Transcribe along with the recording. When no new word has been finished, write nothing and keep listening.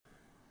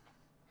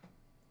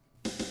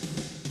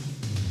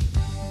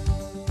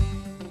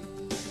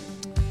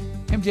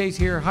MJ's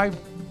here. Hi,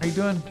 how you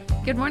doing?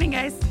 Good morning,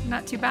 guys.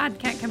 Not too bad.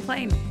 Can't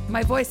complain.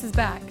 My voice is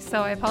back,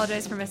 so I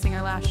apologize for missing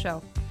our last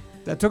show.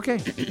 That's okay.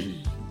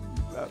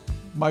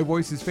 My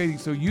voice is fading,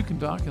 so you can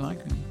talk and I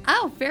can.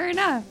 Oh, fair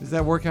enough. Does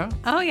that work out?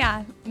 Oh,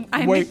 yeah.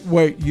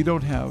 Wait, you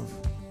don't have...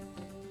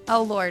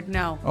 Oh, Lord,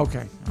 no.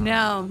 Okay.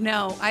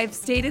 No. I've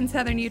stayed in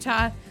southern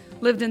Utah,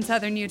 lived in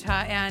southern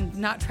Utah, and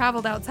not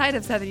traveled outside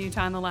of southern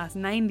Utah in the last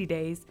 90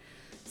 days.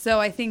 So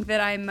I think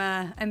that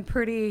I'm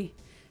pretty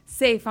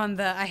safe on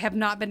the... I have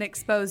not been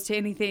exposed to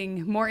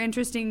anything more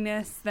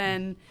interestingness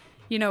than,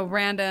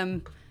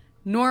 random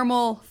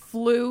normal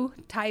flu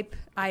type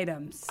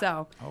items.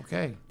 So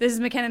okay. This is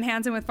McKinnon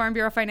Hansen with Farm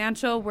Bureau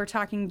Financial. We're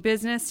talking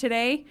business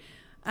today.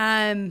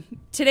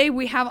 Today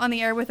we have on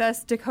the air with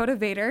us Dakota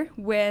Vader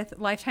with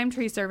Lifetime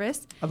Tree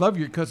Service. I love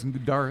your cousin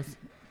Darth.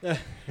 He's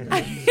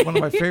one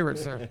of my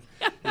favorites there.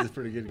 He's a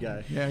pretty good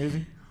guy. Yeah, is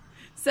he?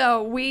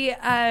 So we,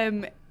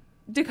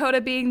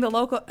 Dakota being the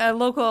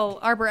local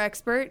arbor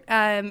expert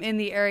in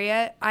the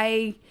area,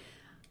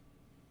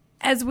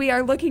 as we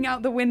are looking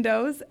out the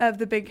windows of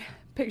the Big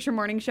Picture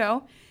Morning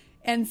Show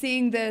and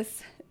seeing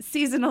this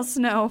seasonal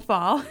snow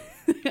fall,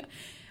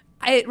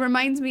 it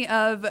reminds me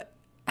of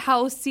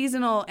how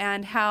seasonal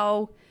and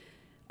how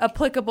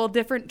applicable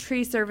different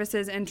tree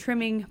services and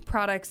trimming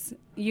products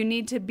you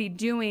need to be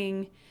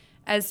doing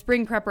as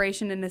spring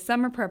preparation and as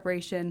summer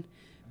preparation.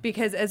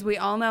 Because as we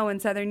all know in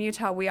southern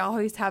Utah, we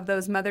always have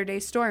those Mother Day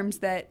storms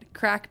that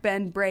crack,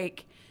 bend,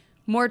 break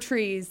more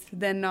trees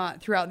than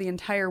not throughout the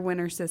entire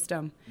winter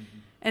system. Mm-hmm.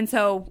 And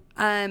so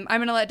I'm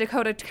going to let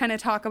Dakota kind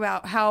of talk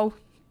about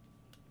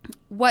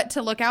what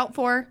to look out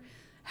for,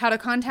 how to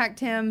contact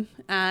him,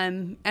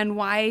 and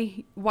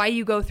why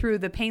you go through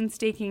the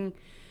painstaking,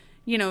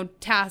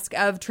 task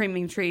of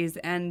trimming trees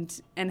and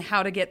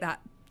how to get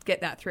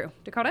that through.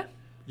 Dakota?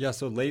 Yeah.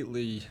 So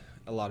lately,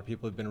 a lot of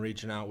people have been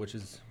reaching out, which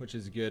is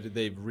good.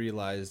 They've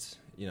realized,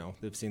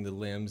 they've seen the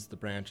limbs, the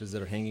branches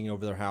that are hanging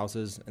over their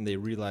houses, and they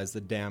realize the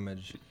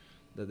damage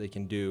that they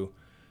can do.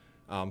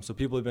 So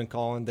people have been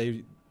calling.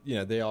 They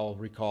all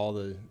recall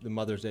the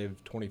Mother's Day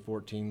of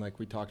 2014, like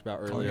we talked about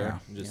earlier,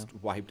 and just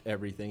wiped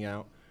everything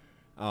out.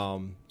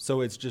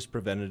 So it's just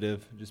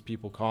preventative, just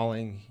people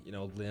calling,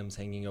 limbs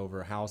hanging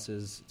over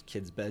houses,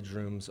 kids'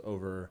 bedrooms,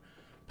 over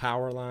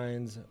power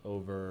lines,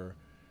 over,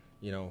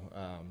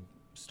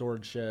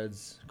 storage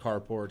sheds,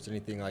 carports,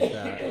 anything like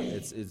that.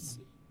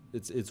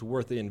 It's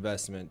worth the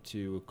investment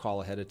to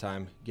call ahead of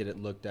time, get it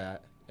looked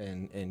at,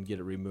 and get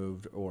it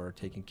removed or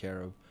taken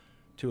care of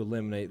to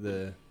eliminate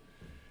the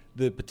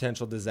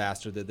potential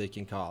disaster that they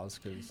can cause.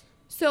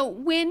 So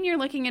when you're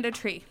looking at a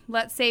tree,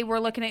 let's say we're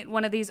looking at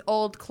one of these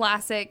old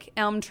classic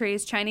elm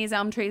trees, Chinese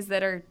elm trees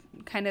that are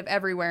kind of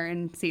everywhere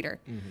in Cedar.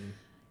 Mm-hmm.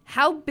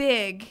 How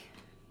big,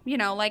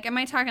 am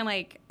I talking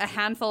like a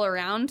handful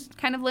around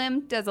kind of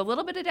limb does a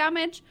little bit of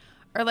damage?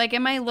 Or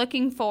am I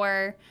looking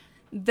for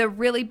the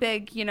really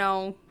big,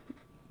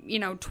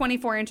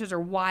 24 inches or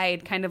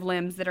wide kind of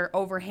limbs that are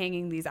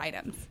overhanging these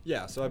items?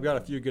 Yeah, so I've got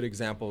a few good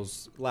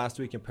examples. Last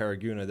week in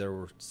Paraguna, there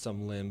were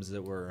some limbs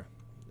that were,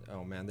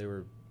 they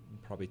were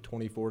probably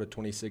 24 to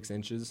 26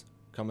 inches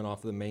coming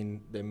off the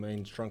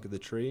main trunk of the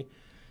tree. And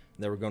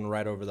they were going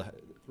right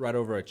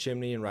over a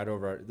chimney and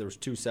there was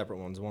two separate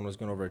ones. One was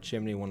going over a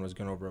chimney, one was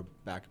going over a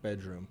back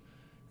bedroom,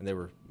 and they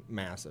were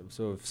massive.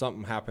 So if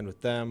something happened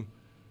with them,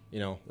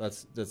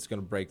 that's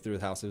going to break through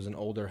the house. It was an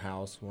older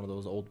house, one of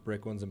those old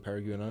brick ones in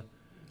Paraguna.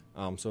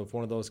 So if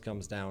one of those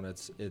comes down,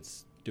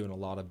 it's doing a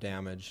lot of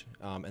damage.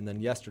 And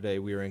then yesterday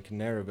we were in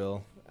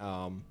Canaryville.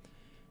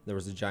 There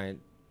was a giant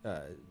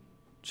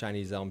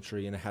Chinese elm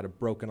tree, and it had a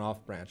broken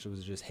off branch. It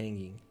was just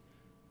hanging.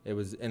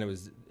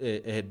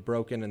 It had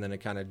broken, and then it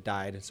kind of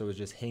died, and so it was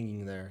just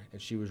hanging there.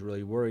 And she was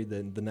really worried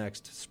that the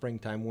next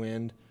springtime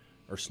wind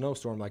or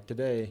snowstorm like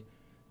today,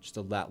 just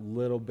that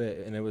little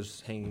bit, and it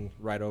was hanging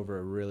right over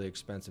a really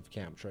expensive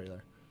camp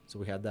trailer. So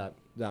we had that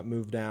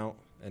moved out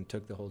and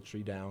took the whole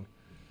tree down.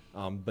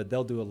 But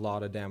they'll do a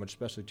lot of damage,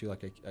 especially to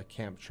like a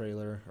camp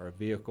trailer or a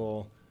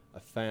vehicle, a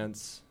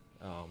fence,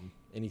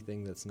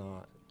 anything that's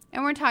not.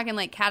 And we're talking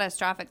like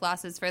catastrophic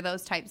losses for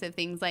those types of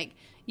things. Like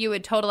you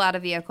would total out a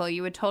vehicle,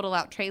 you would total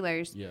out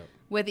trailers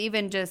with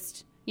even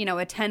just, a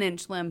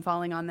 10-inch limb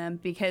falling on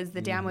them because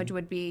the damage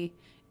would be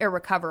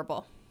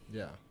irrecoverable.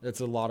 Yeah,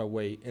 it's a lot of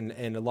weight.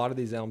 And a lot of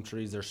these elm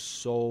trees,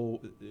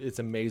 it's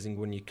amazing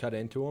when you cut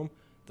into them,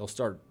 they'll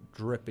start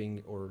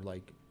dripping or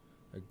like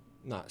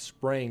not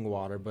spraying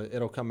water, but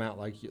it'll come out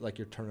like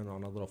you're turning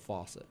on a little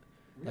faucet.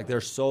 Yeah. Like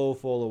they're so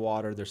full of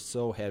water, they're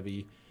so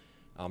heavy.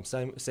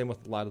 Same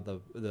with a lot of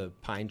the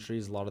pine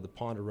trees, a lot of the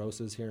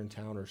ponderosas here in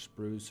town, or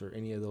spruce, or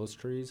any of those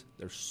trees.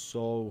 They're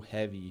so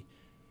heavy,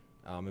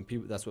 and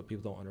that's what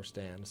people don't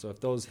understand. So if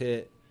those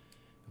hit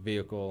a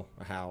vehicle,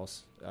 a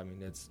house,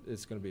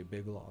 it's going to be a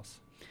big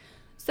loss.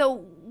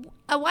 So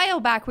a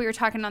while back, we were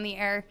talking on the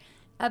air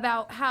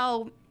about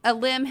how a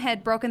limb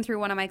had broken through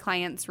one of my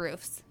clients'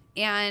 roofs,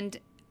 and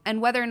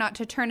whether or not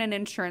to turn an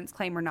insurance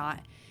claim or not.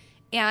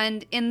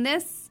 And in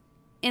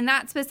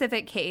that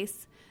specific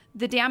case,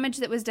 the damage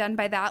that was done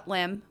by that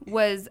limb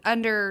was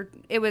under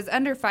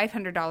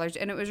 $500,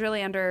 and it was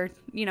really under,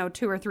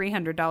 $200 or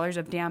 $300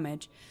 of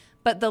damage.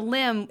 But the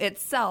limb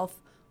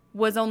itself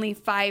was only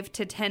 5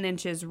 to 10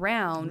 inches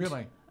round.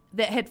 Really?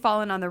 That had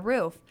fallen on the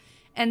roof.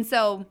 And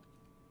so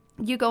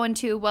you go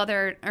into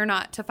whether or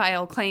not to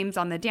file claims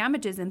on the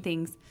damages and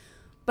things.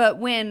 But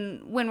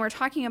when we're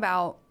talking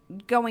about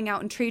going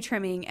out and tree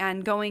trimming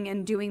and going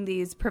and doing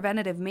these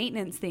preventative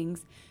maintenance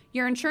things,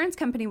 your insurance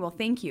company will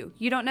thank you.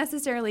 You don't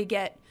necessarily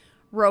get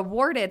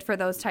rewarded for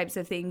those types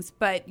of things,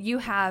 but you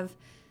have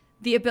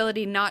the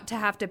ability not to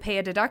have to pay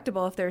a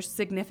deductible if there's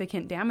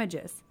significant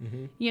damages.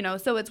 Mm-hmm.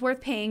 So it's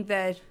worth paying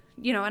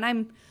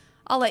and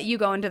I'll let you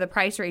go into the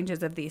price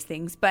ranges of these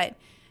things, but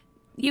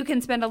you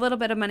can spend a little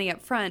bit of money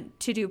up front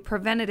to do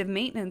preventative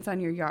maintenance on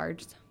your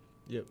yards.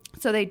 Yep.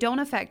 So they don't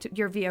affect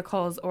your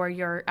vehicles or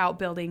your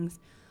outbuildings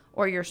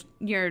or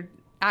your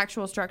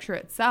actual structure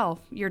itself,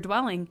 your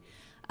dwelling.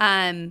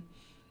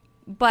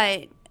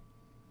 But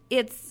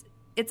it's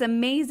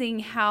amazing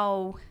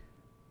how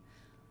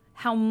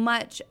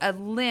much a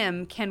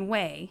limb can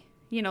weigh,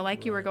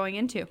 like you were going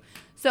into.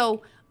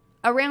 So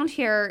around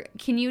here,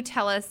 can you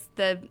tell us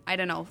the,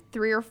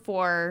 3 or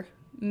 4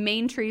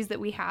 main trees that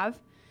we have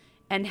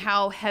and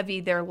how heavy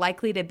they're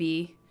likely to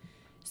be?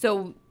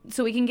 So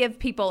we can give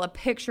people a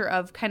picture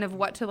of kind of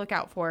what to look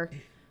out for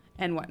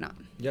and whatnot.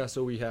 Yeah,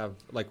 so we have,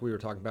 like we were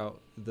talking about,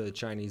 the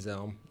Chinese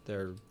elm.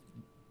 They're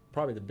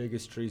probably the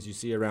biggest trees you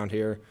see around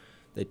here.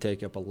 They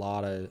take up a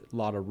lot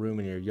of room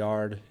in your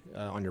yard,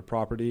 on your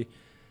property,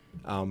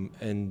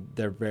 and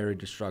they're very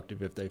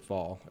destructive if they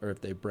fall or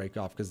if they break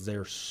off because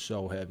they're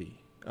so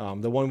heavy.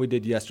 The one we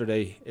did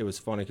yesterday, it was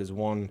funny because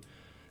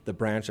the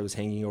branch that was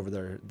hanging over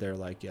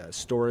their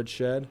storage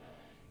shed,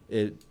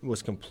 it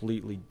was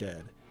completely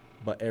dead.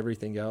 But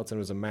everything else, and it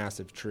was a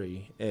massive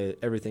tree,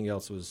 everything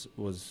else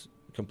was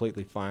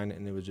completely fine,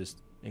 and it was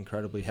just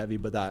incredibly heavy.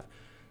 But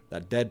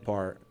that dead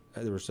part,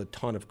 there was a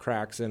ton of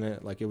cracks in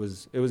it. Like it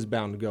was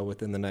bound to go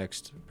within the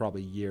next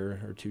probably year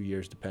or 2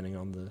 years, depending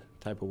on the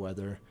type of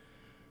weather.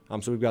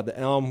 So we've got the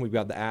elm, we've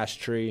got the ash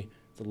tree.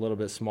 It's a little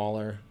bit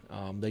smaller.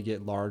 They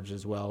get large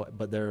as well,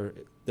 but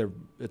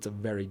it's a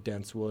very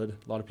dense wood.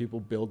 A lot of people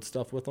build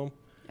stuff with them.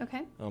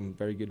 Okay.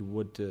 Very good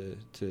wood to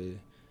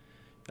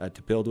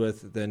build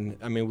with. Then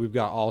we've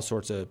got all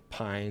sorts of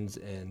pines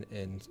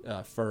and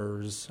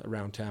firs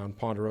around town.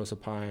 Ponderosa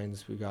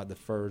pines. We've got the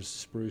firs,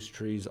 spruce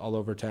trees all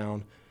over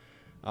town.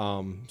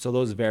 So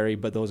those vary,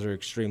 but those are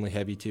extremely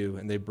heavy too,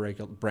 and they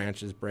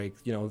branches break,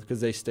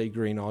 because they stay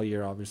green all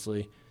year,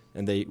 obviously,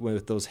 and they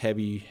with those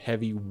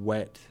heavy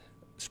wet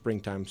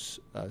springtime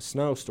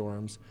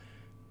snowstorms,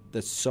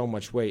 that's so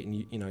much weight,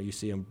 and you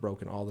see them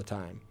broken all the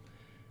time.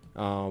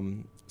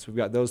 So we've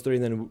got those 3,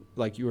 and then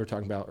like you were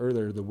talking about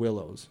earlier, the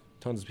willows.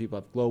 Tons of people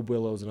have globe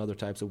willows and other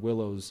types of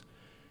willows.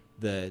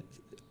 That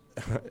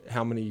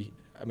how many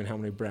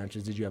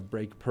branches did you have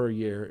break per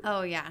year?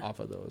 Oh yeah, off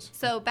of those.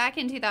 So back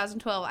in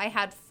 2012, I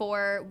had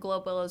 4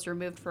 globe willows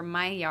removed from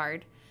my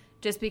yard,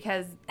 just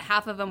because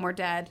half of them were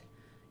dead.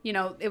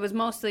 It was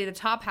mostly the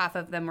top half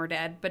of them were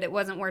dead, but it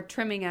wasn't worth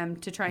trimming them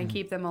to try and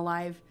keep them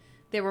alive.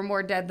 They were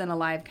more dead than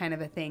alive, kind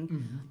of a thing.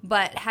 Mm-hmm.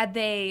 But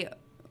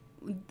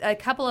a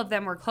couple of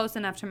them were close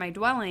enough to my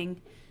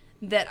dwelling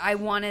that I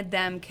wanted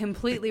them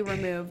completely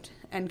removed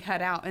and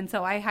cut out. And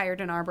so I hired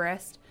an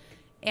arborist,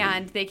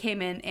 and they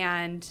came in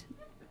and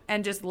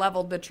just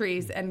leveled the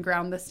trees and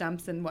ground the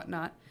stumps and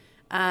whatnot,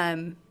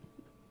 and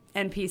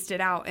pieced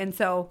it out. And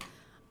so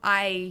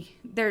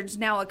there's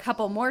now a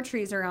couple more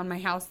trees around my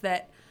house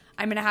that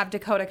I'm going to have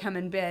Dakota come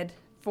and bid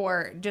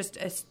for just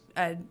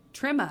a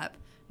trim up,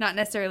 not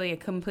necessarily a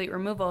complete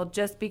removal,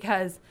 just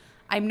because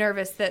I'm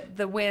nervous that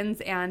the winds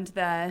and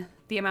the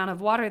amount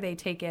of water they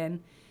take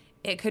in,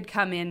 it could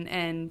come in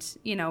and,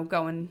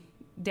 go and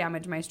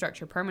damage my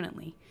structure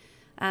permanently.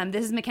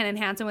 This is McKinnon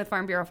Hansen with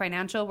Farm Bureau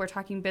Financial. We're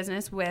talking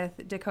business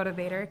with Dakota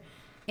Vader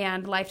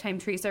and Lifetime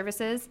Tree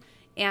Services,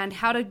 and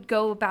how to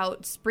go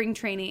about spring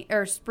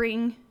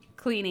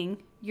cleaning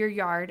your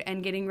yard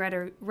and getting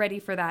ready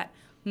for that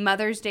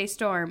Mother's Day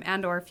storm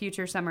and or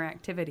future summer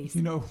activities.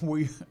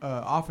 We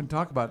often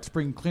talk about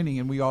spring cleaning,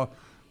 and we all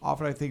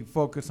often, I think,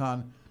 focus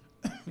on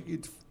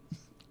it's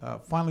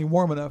finally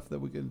warm enough that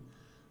we can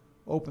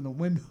open the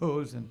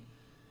windows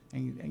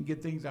and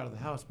get things out of the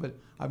house. But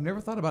I've never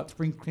thought about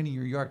spring cleaning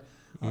your yard.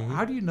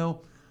 How do you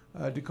know,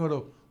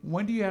 Dakota,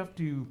 when do you have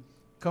to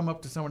come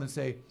up to someone and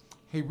say,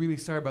 hey, really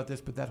sorry about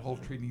this, but that whole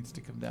tree needs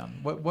to come down?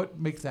 What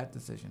makes that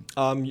decision?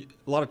 A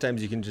lot of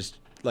times you can just,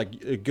 a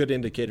good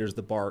indicator is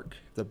the bark.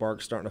 The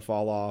bark's starting to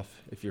fall off.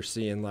 If you're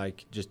seeing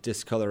just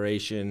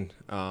discoloration,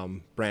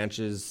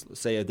 branches,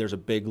 say there's a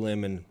big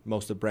limb and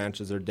most of the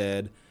branches are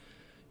dead,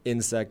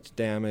 insect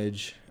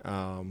damage,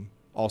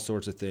 all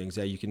sorts of things.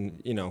 Yeah, you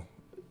can,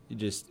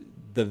 just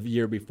the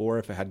year before,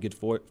 if it had good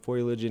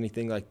foliage,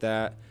 anything like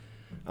that.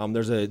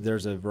 There's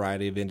a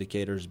variety of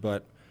indicators,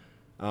 but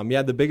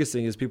the biggest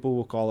thing is people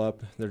will call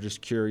up. They're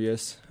just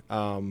curious.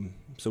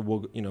 So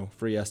we'll,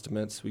 free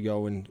estimates. We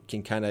go and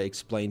can kind of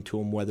explain to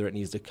them whether it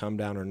needs to come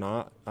down or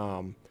not.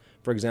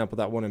 For example,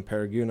 that one in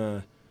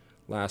Paraguna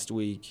last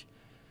week.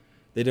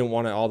 They didn't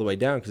want it all the way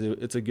down because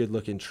it's a good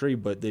looking tree,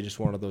 but they just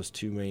wanted those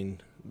two main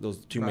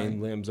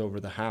limbs over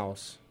the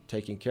house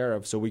taken care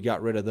of. So we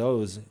got rid of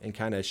those and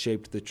kind of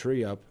shaped the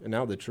tree up, and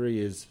now the tree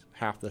is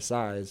half the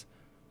size,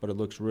 but it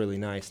looks really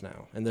nice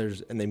now. And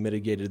they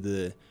mitigated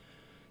the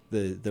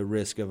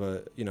risk of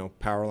a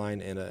power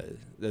line and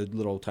the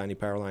little tiny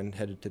power line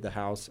headed to the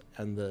house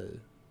and the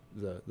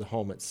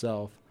home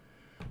itself.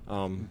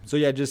 So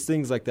yeah, just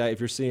things like that. If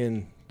you're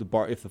seeing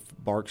if the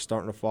bark's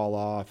starting to fall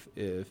off,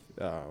 if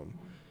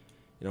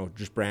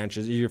just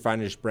branches, you're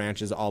finding just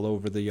branches all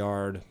over the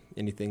yard,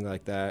 anything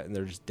like that, and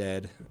they're just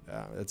dead,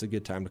 that's a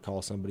good time to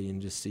call somebody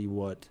and just see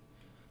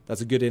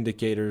that's a good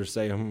indicator to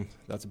say,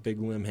 that's a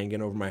big limb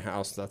hanging over my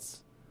house. That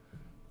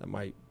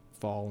might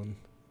fall and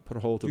put a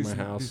hole through my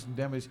house. Do some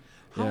damage.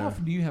 How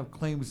often do you have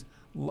claims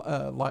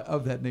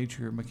of that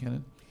nature,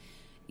 McKinnon?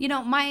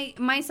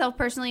 Myself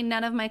personally,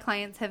 none of my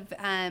clients have,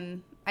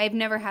 I've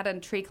never had a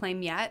tree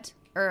claim yet,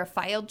 or a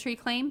filed tree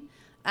claim.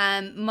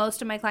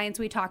 Most of my clients,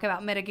 we talk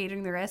about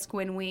mitigating the risk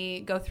when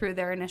we go through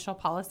their initial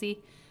policy.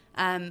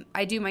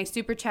 I do my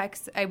super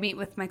checks. I meet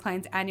with my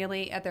clients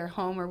annually at their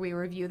home, where we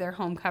review their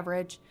home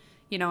coverage,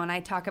 and I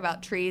talk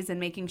about trees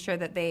and making sure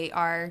that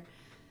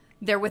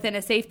they're within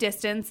a safe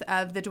distance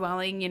of the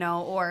dwelling,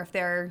 or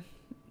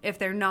if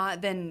they're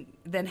not, then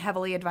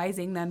heavily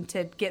advising them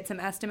to get some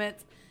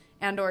estimates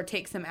and or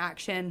take some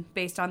action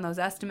based on those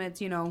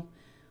estimates,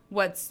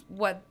 what's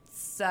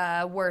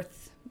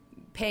worth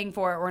paying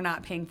for or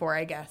not paying for,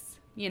 I guess,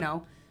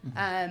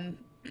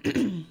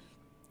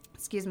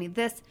 excuse me.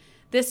 This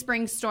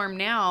spring storm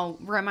now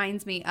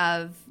reminds me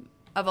of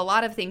a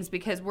lot of things,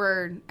 because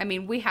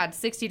we had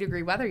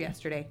 60-degree weather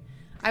yesterday.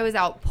 I was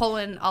out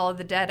pulling all of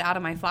the dead out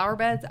of my flower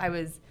beds. I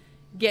was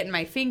getting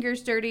my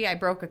fingers dirty. I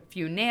broke a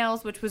few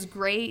nails, which was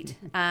great.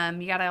 You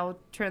got to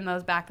turn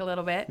those back a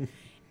little bit.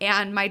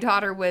 And my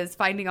daughter was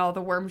finding all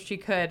the worms she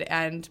could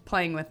and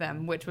playing with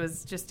them, which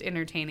was just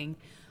entertaining.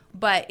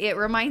 But it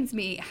reminds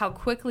me how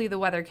quickly the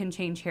weather can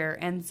change here.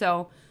 And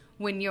so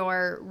when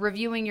you're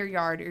reviewing your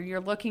yard, or you're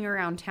looking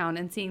around town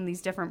and seeing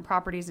these different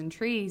properties and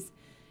trees,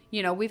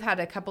 we've had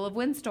a couple of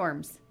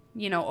windstorms,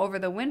 over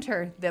the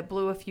winter that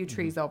blew a few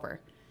trees over.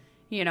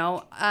 In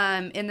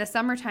the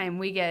summertime,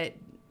 we get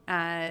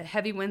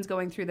heavy winds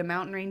going through the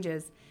mountain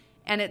ranges.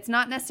 And it's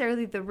not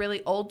necessarily the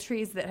really old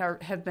trees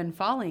that have been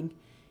falling.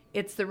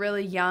 It's the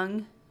really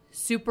young,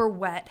 super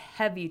wet,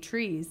 heavy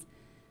trees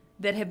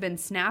that have been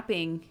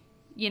snapping,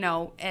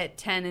 at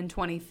 10 and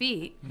 20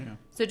 feet. Yeah.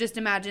 So just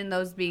imagine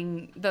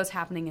those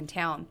happening in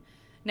town.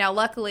 Now,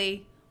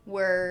 luckily,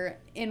 we're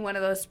in one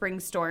of those spring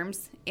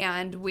storms,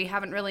 and we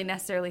haven't really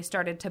necessarily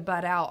started to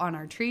bud out on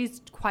our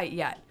trees quite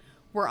yet.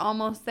 We're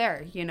almost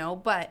there,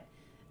 but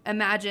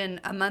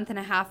imagine a month and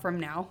a half from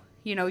now,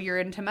 you're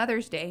into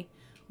Mother's Day,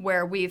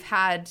 where we've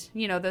had,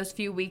 those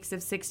few weeks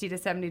of 60 to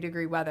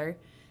 70-degree weather.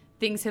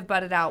 Things have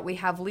budded out. We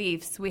have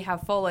leaves, we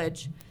have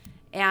foliage,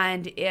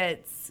 and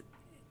it's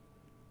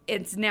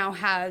now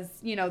has,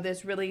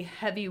 this really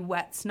heavy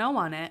wet snow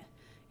on it.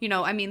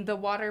 The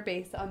water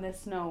base on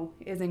this snow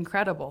is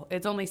incredible.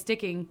 It's only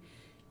sticking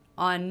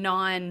on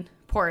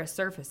non-porous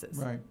surfaces.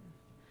 Right.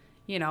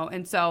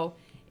 And so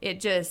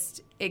it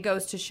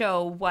goes to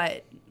show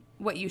what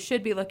you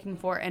should be looking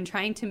for and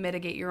trying to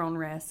mitigate your own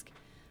risk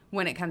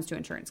when it comes to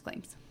insurance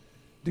claims.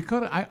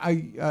 Dakota,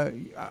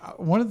 I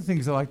one of the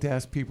things I like to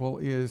ask people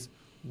is,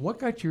 what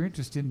got your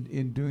interest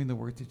in doing the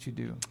work that you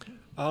do?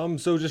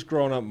 So just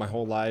growing up my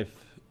whole life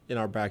in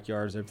our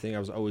backyards, everything, I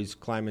was always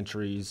climbing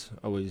trees,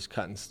 always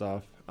cutting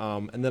stuff.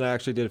 And then I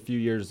actually did a few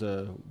years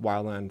of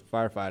wildland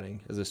firefighting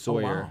as a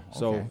sawyer. Oh,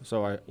 wow. Okay.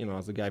 So I, I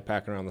was the guy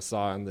packing around the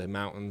saw in the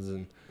mountains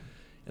and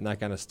that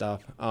kind of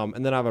stuff.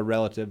 And then I have a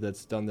relative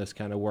that's done this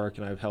kind of work,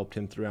 and I've helped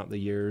him throughout the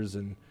years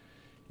and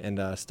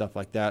stuff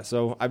like that.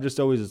 So I've just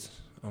always,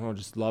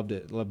 just loved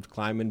it. Loved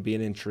climbing,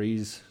 being in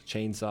trees,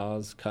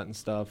 chainsaws, cutting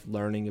stuff,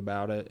 learning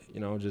about it.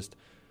 Just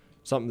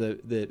something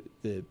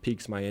that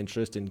piques my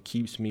interest and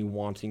keeps me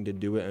wanting to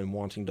do it and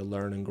wanting to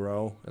learn and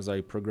grow as I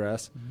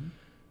progress.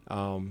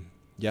 Mm-hmm.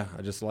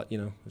 I just like,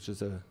 it's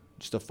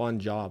just a fun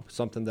job,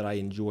 something that I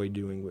enjoy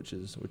doing,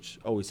 which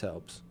always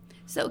helps.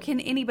 So can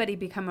anybody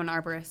become an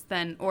arborist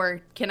then,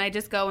 or can I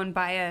just go and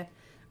buy a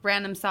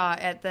random saw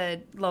at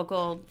the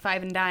local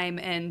 5 and dime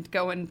and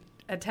go and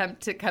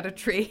attempt to cut a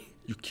tree?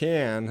 You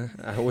can.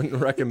 I wouldn't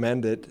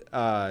recommend it.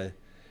 I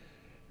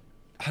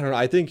don't know.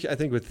 I think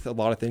with a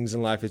lot of things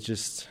in life, it's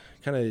just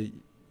kind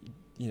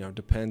of,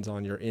 depends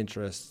on your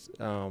interests.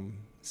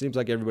 Seems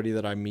like everybody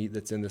that I meet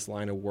that's in this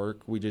line of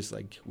work, we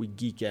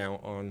geek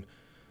out on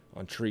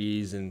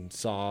trees and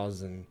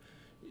saws and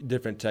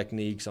different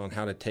techniques on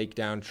how to take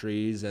down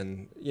trees.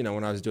 And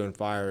when I was doing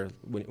fire,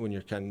 when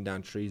you're cutting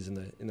down trees in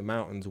the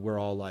mountains, we're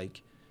all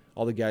like,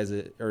 all the guys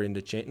that are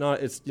into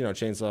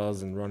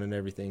chainsaws and running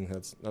everything.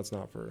 That's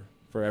not for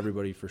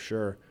everybody for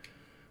sure.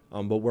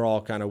 But we're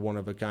all kind of one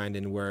of a kind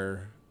in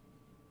where,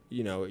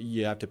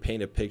 you have to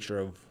paint a picture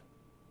of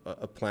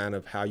a plan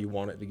of how you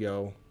want it to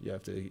go. You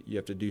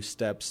have to do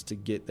steps to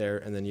get there,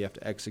 and then you have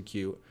to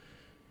execute.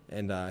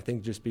 And I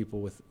think just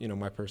people with,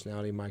 my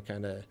personality, my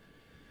kind of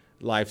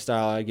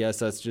lifestyle, I guess.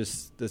 That's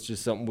just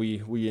something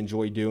we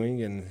enjoy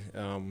doing,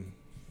 and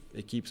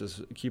it keeps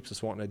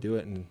us wanting to do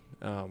it. And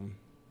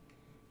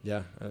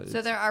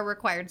so there are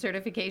required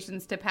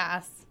certifications to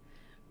pass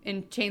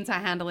in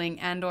chainsaw handling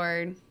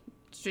and/or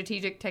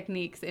strategic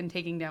techniques in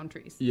taking down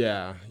trees.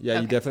 Yeah.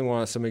 Okay. You definitely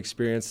want some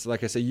experience.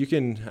 Like I say, you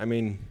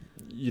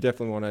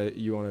definitely want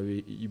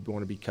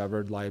to be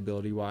covered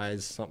liability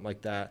wise, something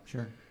like that.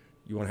 Sure.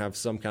 You want to have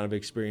some kind of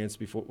experience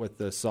with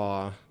the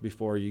saw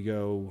before you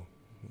go,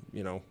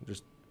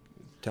 just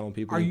telling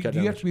people. Do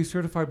you have to be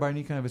certified by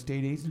any kind of a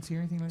state agency or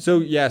anything like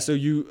that? So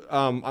you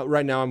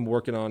right now I'm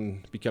working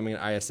on becoming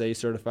an ISA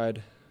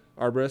certified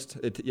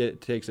arborist.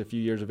 It takes a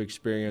few years of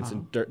experience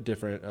and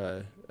different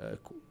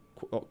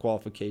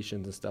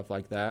qualifications and stuff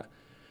like that.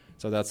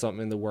 So that's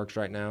something in the works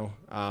right now.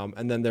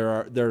 And then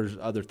there's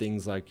other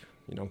things like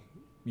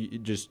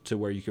just to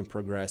where you can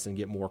progress and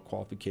get more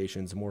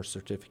qualifications, more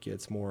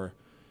certificates, more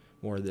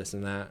of this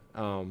and that.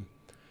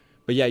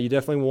 But yeah, you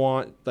definitely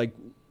want, like,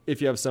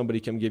 if you have somebody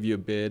come give you a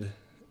bid,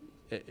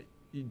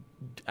 you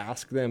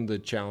ask them the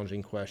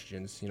challenging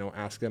questions.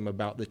 Ask them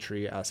about the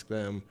tree. Ask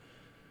them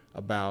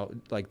about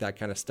like that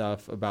kind of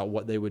stuff, about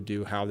what they would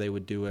do, how they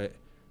would do it,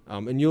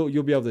 and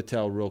you'll be able to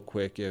tell real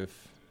quick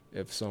if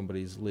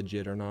somebody's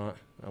legit or not.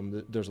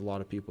 There's a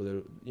lot of people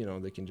that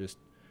they can just.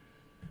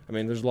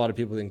 There's a lot of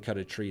people that can cut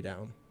a tree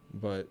down,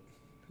 but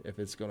if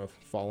it's gonna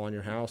fall on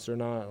your house or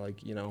not,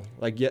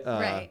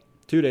 right.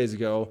 2 days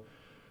ago,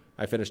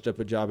 I finished up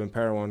a job in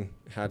Parowan,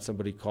 had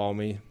somebody call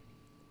me,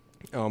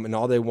 and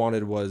all they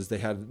wanted was they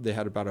had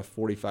about a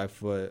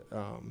 45-foot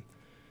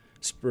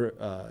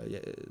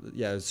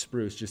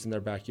spruce just in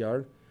their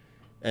backyard,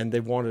 and they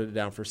wanted it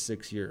down for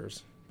 6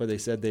 years. But they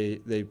said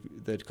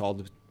they'd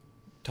called a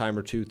time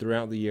or two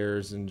throughout the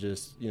years and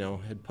just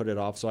had put it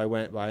off. So I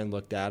went by and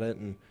looked at it,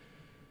 and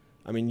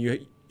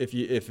if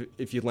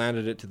you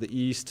landed it to the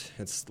east,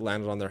 it's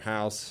landed on their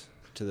house.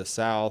 To the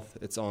south,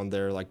 it's on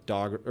their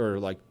dog, or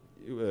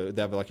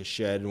they have a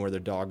shed and where their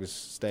dogs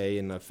stay,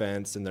 in the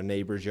fence in their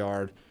neighbor's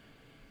yard.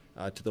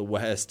 To the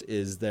west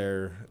is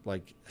their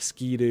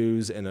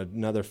ski-doos and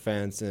another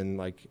fence and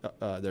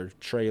their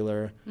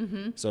trailer.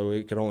 Mm-hmm. So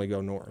it could only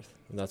go north,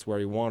 and that's where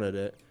he wanted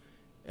it.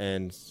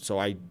 And so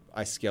I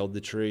scaled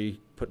the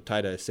tree,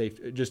 tied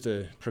just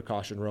a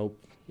precaution rope,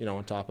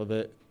 on top of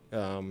it,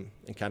 and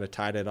kind of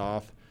tied it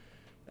off.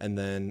 And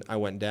then I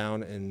went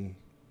down and,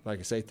 like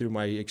I say, through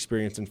my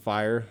experience in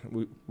fire,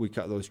 we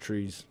cut those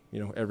trees,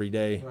 every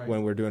day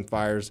when we're doing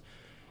fires.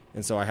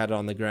 And so I had it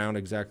on the ground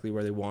exactly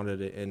where they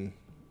wanted it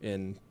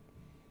in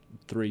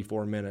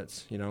 3-4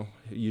 minutes.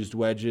 Used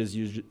wedges,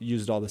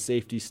 used all the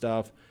safety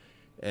stuff,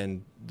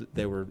 and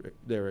they were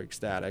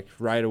ecstatic.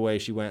 Right away,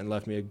 she went and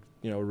left me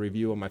a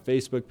review on my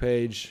Facebook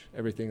page,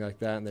 everything like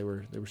that, and they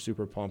were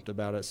super pumped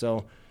about it.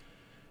 So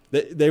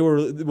they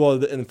were,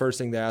 well, and the first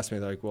thing they asked me,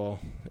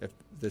 well, if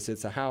this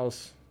hits a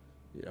house,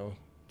 do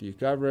you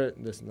cover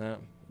it, this and that?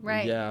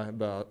 Right. Yeah,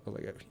 but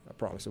I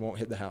promise it won't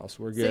hit the house.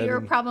 We're good. So you're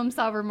a problem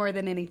solver more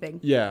than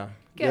anything. Yeah.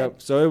 Good.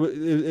 Yep. So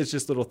it's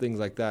just little things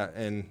like that,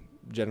 and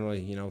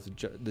generally,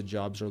 the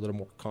jobs are a little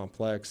more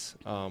complex,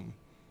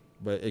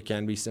 but it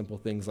can be simple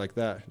things like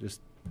that.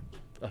 Just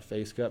a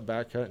face cut,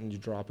 back cut, and you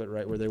drop it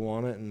right where they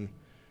want it, and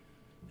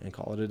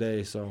call it a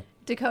day. So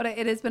Dakota,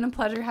 it has been a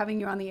pleasure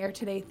having you on the air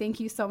today. Thank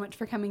you so much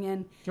for coming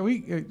in. Can we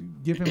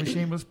give him a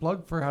shameless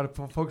plug for how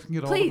folks can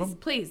get a hold of him?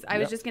 Please. I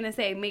was just going to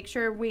say, make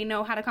sure we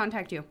know how to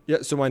contact you.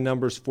 Yeah, so my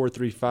number's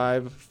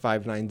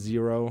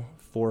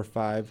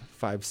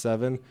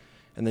 435-590-4557.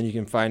 And then you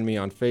can find me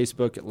on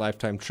Facebook at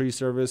Lifetime Tree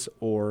Service,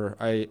 or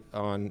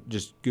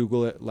just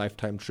Google it,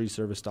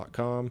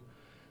 lifetimetreeservice.com.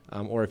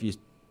 Or if you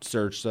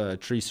search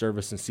tree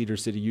service in Cedar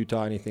City,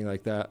 Utah, anything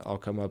like that, I'll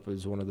come up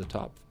as one of the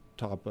top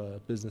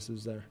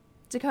businesses there.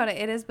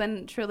 Dakota, it has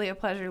been truly a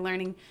pleasure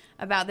learning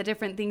about the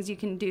different things you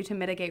can do to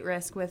mitigate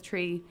risk with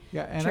tree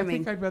trimming. I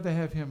think I'd rather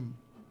have him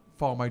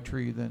fall my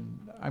tree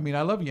than, I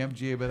love you,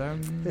 MJ, but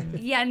I'm...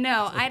 Yeah,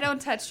 no, I don't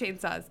touch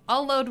chainsaws.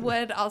 I'll load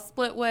wood, I'll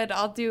split wood,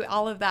 I'll do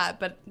all of that,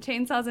 but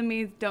chainsaws and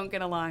me don't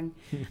get along.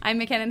 I'm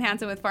McKinnon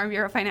Hansen with Farm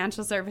Bureau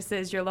Financial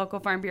Services, your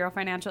local Farm Bureau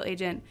financial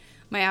agent.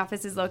 My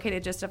office is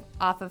located just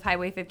off of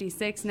Highway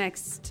 56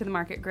 next to the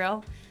Market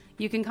Grill.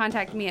 You can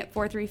contact me at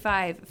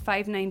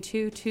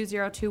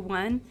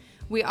 435-592-2021.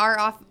 We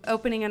are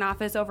opening an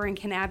office over in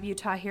Kanab,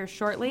 Utah here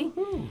shortly.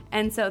 Woo-hoo.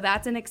 And so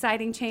that's an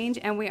exciting change,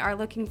 and we are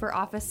looking for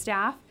office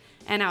staff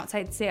and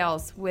outside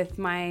sales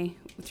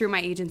through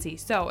my agency.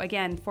 So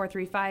again,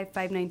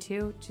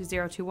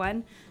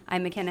 435-592-2021.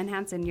 I'm McKinnon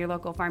Hansen, your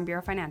local Farm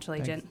Bureau financial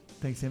agent.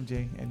 Thanks,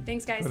 MJ. And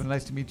thanks, guys.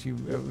 Nice to meet you.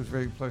 It was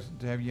very pleasant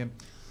to have you in.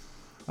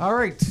 All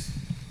right,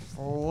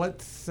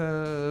 let's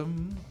get